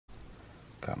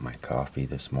Got my coffee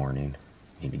this morning.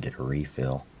 Need to get a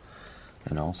refill.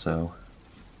 And also,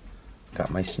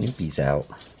 got my Snoopies out.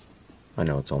 I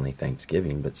know it's only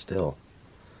Thanksgiving, but still.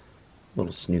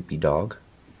 Little Snoopy dog.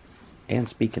 And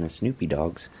speaking of Snoopy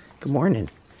dogs, good morning.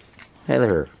 Hey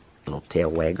there, little tail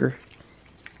wagger.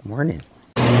 Good morning.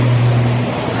 How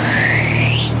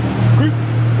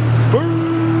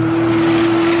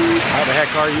the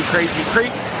heck are you, crazy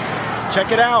creeps?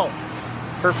 Check it out.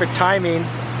 Perfect timing.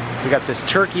 We got this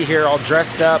turkey here all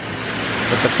dressed up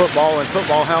with the football and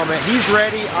football helmet. He's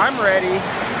ready, I'm ready.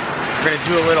 We're gonna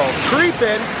do a little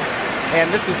creeping,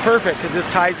 and this is perfect because this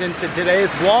ties into today's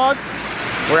vlog.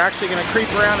 We're actually gonna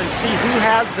creep around and see who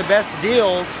has the best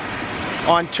deals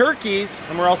on turkeys,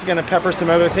 and we're also gonna pepper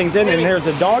some other things in. And there's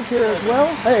a dog here as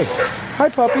well. Hey, hi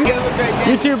puppy.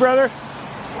 You too, brother.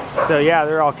 So yeah,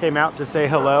 they all came out to say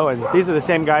hello, and these are the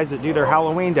same guys that do their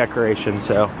Halloween decorations,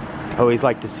 so always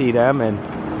like to see them and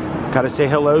gotta say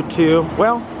hello to,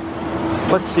 well,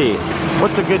 let's see,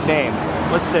 what's a good name?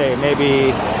 Let's say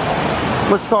maybe,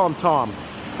 let's call him Tom.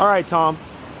 All right, Tom,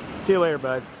 see you later,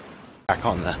 bud. Back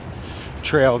on the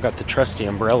trail, got the trusty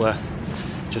umbrella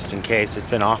just in case. It's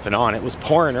been off and on. It was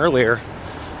pouring earlier,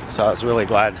 so I was really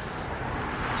glad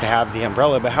to have the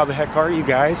umbrella. But how the heck are you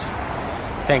guys?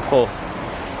 Thankful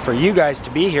for you guys to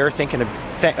be here. Thinking of,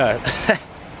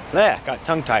 got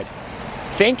tongue-tied.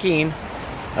 Thinking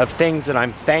of things that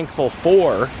I'm thankful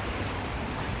for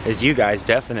is you guys,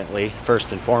 definitely,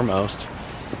 first and foremost.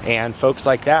 And folks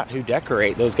like that who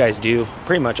decorate. Those guys do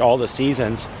pretty much all the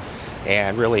seasons,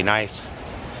 and really nice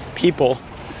people.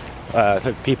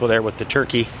 The people there with the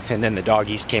turkey, and then the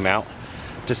doggies came out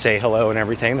to say hello and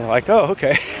everything. They're like, oh,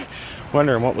 okay.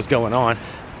 Wondering what was going on.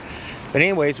 But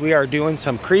anyways, we are doing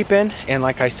some creeping, and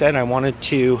like I said, I wanted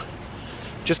to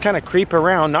just kind of creep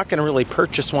around. Not gonna really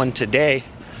purchase one today,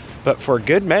 but for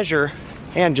good measure,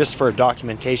 and just for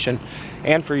documentation,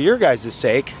 and for your guys'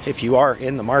 sake, if you are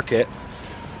in the market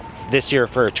this year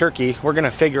for a turkey, we're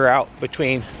gonna figure out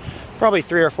between probably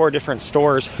 3 or 4 different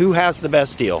stores who has the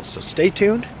best deals. So stay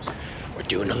tuned. We're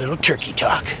doing a little turkey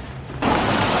talk.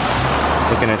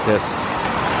 Looking at this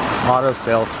auto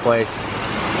sales place.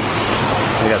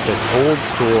 We got this old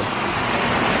school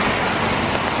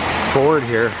Ford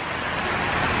here,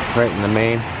 right in the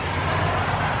main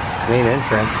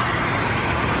entrance.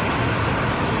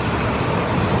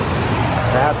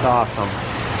 That's awesome.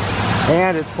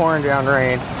 And it's pouring down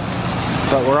rain.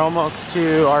 But we're almost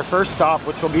to our first stop,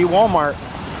 which will be Walmart.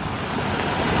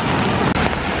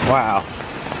 Wow.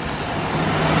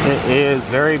 It is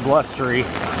very blustery.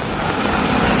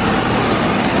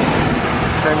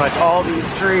 Pretty much all these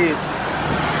trees,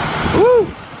 woo,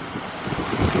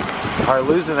 are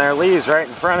losing their leaves right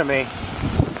in front of me.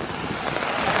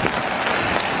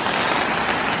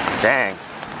 Dang.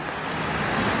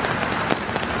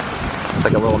 It's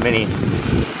like a little mini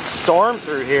storm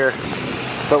through here.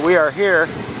 But we are here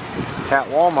at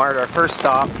Walmart, our first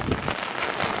stop,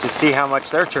 to see how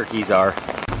much their turkeys are.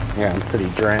 Yeah, I'm pretty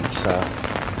drenched, so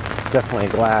definitely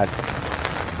glad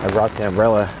I brought the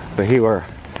umbrella. But we were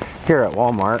here at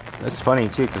Walmart. It's funny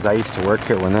too, because I used to work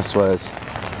here when this was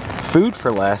Food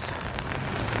for Less.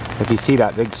 If you see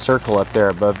that big circle up there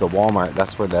above the Walmart,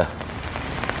 that's where the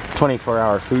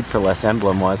 24-hour Food for Less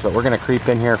emblem was. But we're gonna creep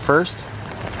in here first,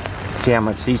 see how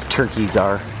much these turkeys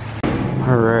are.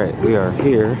 All right, we are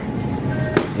here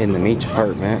in the meat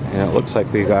department, and it looks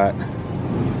like we got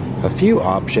a few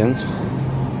options.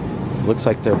 Looks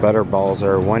like their butter balls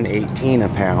are $1.18 a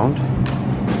pound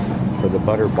for the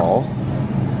butter ball,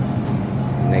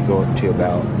 and they go up to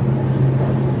about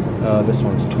this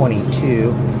one's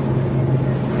 22,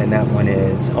 and that one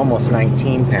is almost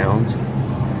 19 pounds.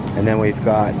 And then we've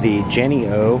got the Jenny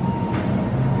O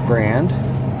brand.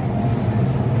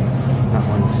 That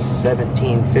one's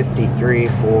 $17.53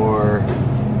 for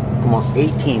almost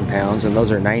 18 pounds, and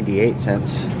those are 98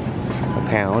 cents a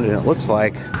pound. And it looks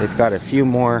like they've got a few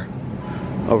more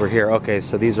over here. Okay,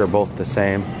 so these are both the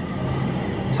same.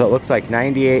 So it looks like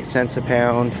 98 cents a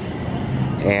pound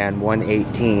and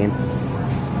 118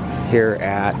 here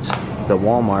at the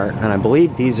Walmart. And I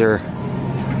believe these are,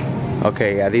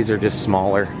 okay, yeah, these are just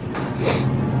smaller.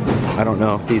 I don't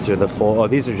know if these are the full, oh,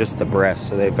 these are just the breast.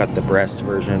 So they've got the breast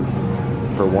version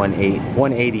for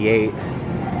 188.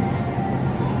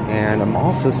 And I'm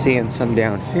also seeing some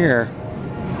down here.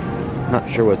 Not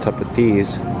sure what's up with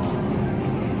these.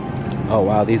 Oh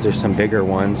wow, these are some bigger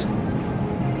ones.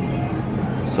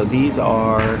 So these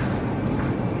are,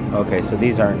 okay, so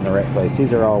these aren't in the right place.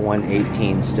 These are all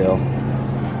 118 still,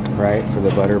 right, for the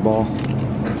butterball?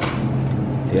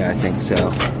 Yeah, I think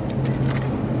so.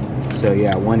 So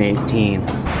yeah, 118.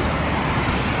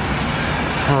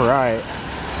 All right,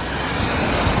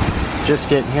 Just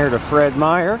getting here to Fred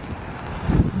Meyer.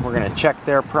 We're gonna check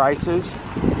their prices,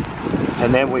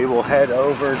 and then we will head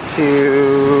over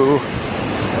to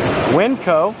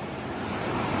Winco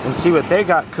and see what they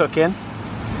got cooking.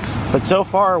 But so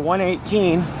far,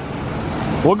 118.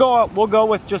 We'll go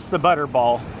with just the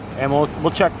Butterball, and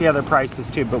we'll check the other prices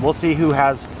too. But we'll see who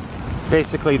has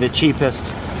basically the cheapest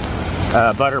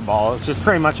Butterball. It's just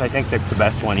pretty much, I think, the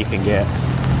best one you can get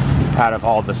out of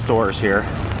all the stores here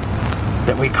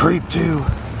that we creep to.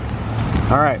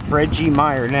 All right, Fred G.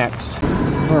 Meyer next.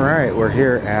 All right, we're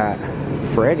here at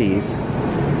Freddy's,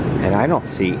 and I don't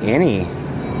see any.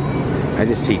 I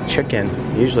just see chicken.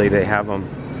 Usually they have them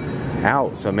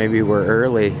out, so maybe we're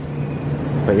early.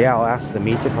 But yeah, I'll ask the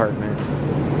meat department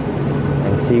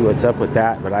and see what's up with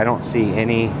that. But I don't see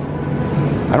any.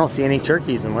 I don't see any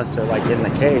turkeys unless they're like in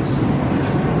the case.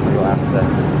 I'll go ask the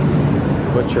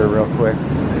butcher real quick.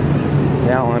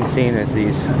 Yeah, all I'm seeing is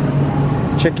these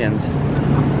chickens.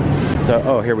 So,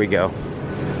 oh, here we go.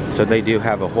 So they do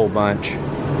have a whole bunch.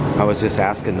 I was just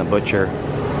asking the butcher.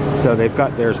 So they've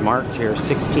got theirs marked here,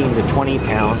 16 to 20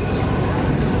 pound.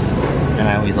 And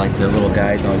I always like their little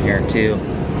guys on here too.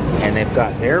 And they've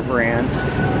got their brand,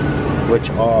 which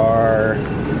are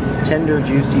Tender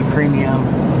Juicy Premium,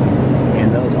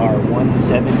 and those are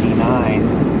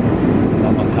 $179.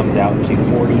 That one comes out to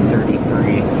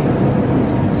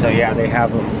 $40.33. So yeah, they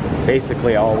have them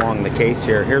basically all along the case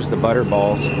here. Here's the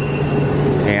Butterballs,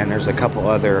 and there's a couple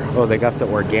other, oh, they got the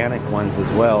organic ones as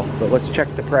well. But let's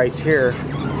check the price here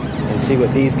and see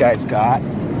what these guys got.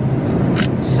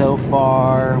 So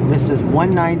far, this is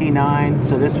 $199,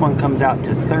 so this one comes out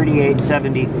to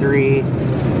 $38.73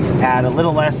 at a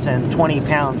little less than 20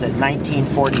 pounds at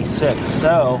 $19.46.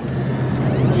 So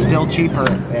still cheaper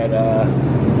at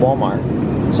Walmart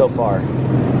so far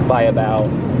by about,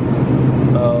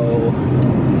 oh,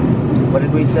 what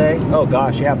did we say? Oh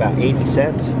gosh, yeah, about 80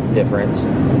 cents difference.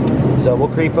 So we'll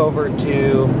creep over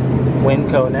to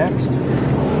Winco next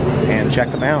and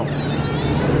check them out.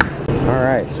 All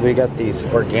right, so we got these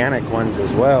organic ones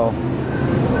as well.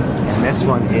 And this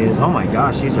one is, oh my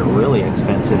gosh, these are really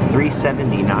expensive,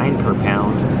 $3.79 per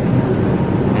pound.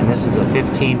 And this is a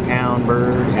 15-pound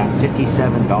bird at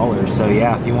 $57. So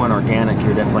yeah, if you want organic,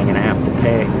 you're definitely gonna have to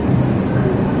pay.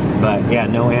 But yeah,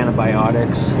 no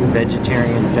antibiotics,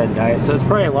 vegetarian fed diet. So it's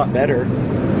probably a lot better.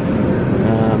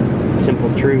 Simple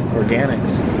Truth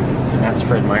Organics. And that's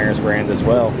Fred Meyer's brand as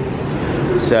well.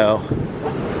 So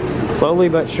slowly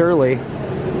but surely,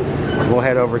 we'll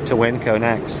head over to Winco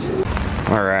next.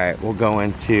 All right, we'll go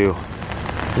into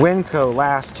Winco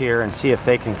last here and see if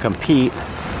they can compete.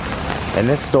 And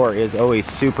this store is always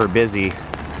super busy,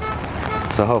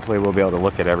 so hopefully we'll be able to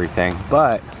look at everything.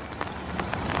 But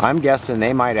I'm guessing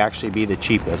they might actually be the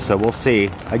cheapest, so we'll see.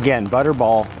 Again,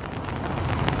 Butterball,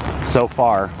 so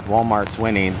far, Walmart's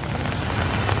winning.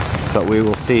 But we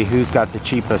will see who's got the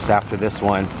cheapest after this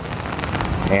one.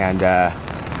 And I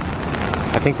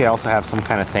think they also have some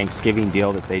kind of Thanksgiving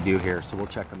deal that they do here, so we'll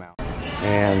check them out.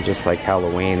 And just like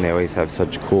Halloween, they always have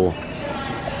such cool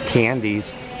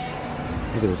candies.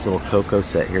 Look at this little cocoa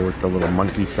set here with the little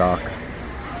monkey sock.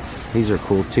 These are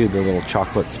cool too, the little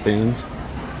chocolate spoons.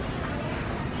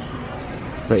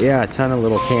 But yeah, a ton of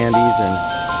little candies and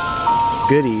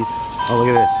goodies. Oh,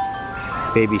 look at this.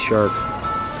 Baby shark.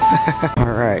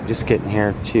 Alright, just getting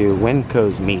here to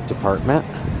Winco's meat department.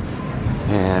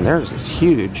 And there's this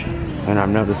huge, and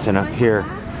I'm noticing up here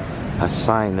a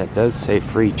sign that does say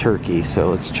free turkey. So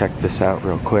let's check this out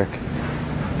real quick.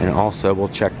 And also we'll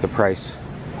check the price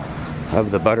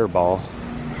of the Butterball.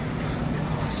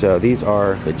 So these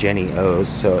are the Jenny O's.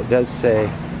 So it does say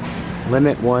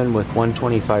limit one with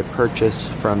 125 purchase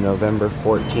from November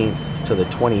 14th to the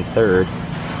 23rd.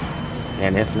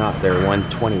 And if not, they're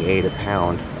 128 a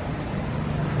pound.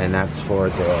 And that's for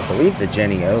the, I believe, the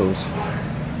Jenny O's.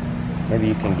 Maybe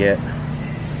you can get,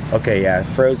 okay, yeah,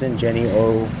 frozen Jenny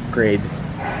O grade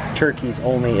turkeys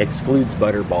only, excludes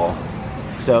Butterball.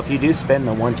 So if you do spend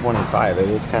the 125, it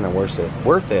is kind of worth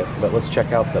it. But let's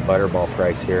check out the Butterball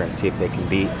price here and see if they can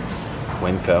beat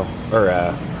Winco or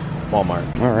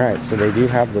Walmart. All right, so they do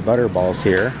have the Butterballs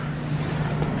here,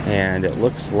 and it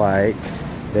looks like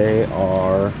they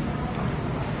are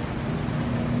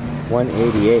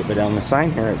 $188, but on the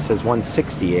sign here it says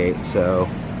 $168, so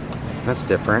that's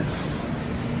different.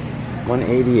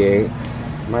 $188.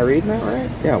 Am I reading that right?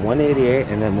 Yeah, $188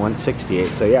 and then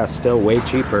 $168. So yeah, still way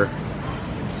cheaper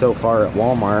so far at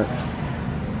Walmart,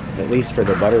 at least for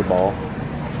the Butterball.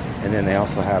 And then they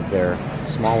also have their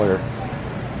smaller,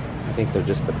 I think they're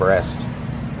just the breast,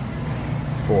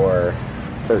 for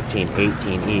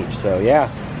 $13.18 each. So yeah,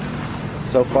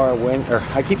 So far,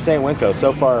 I keep saying Winco.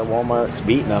 So far, Walmart's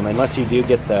beating them, unless you do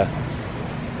get the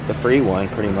free one,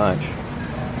 pretty much.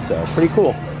 So, pretty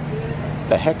cool.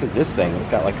 The heck is this thing? It's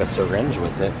got like a syringe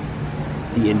with it.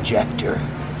 The injector.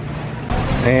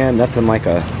 And nothing like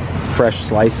a fresh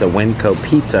slice of Winco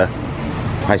pizza.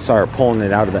 I saw her pulling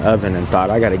it out of the oven and thought,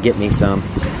 I gotta get me some.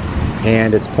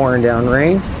 And it's pouring down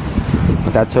rain,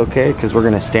 but that's okay, because we're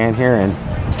gonna stand here and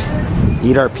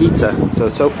eat our pizza.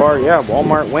 So far, yeah,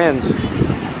 Walmart wins,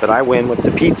 but I win with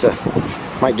the pizza.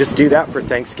 Might just do that for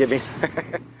Thanksgiving.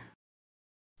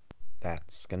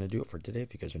 That's going to do it for today.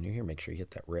 If you guys are new here, make sure you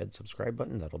hit that red subscribe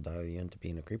button. That'll dial you into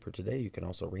being a creeper today. You can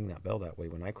also ring that bell. That way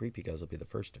when I creep, you guys will be the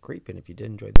first to creep. And if you did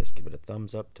enjoy this, give it a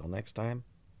thumbs up. Till next time,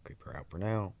 creeper out for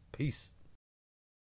now. Peace.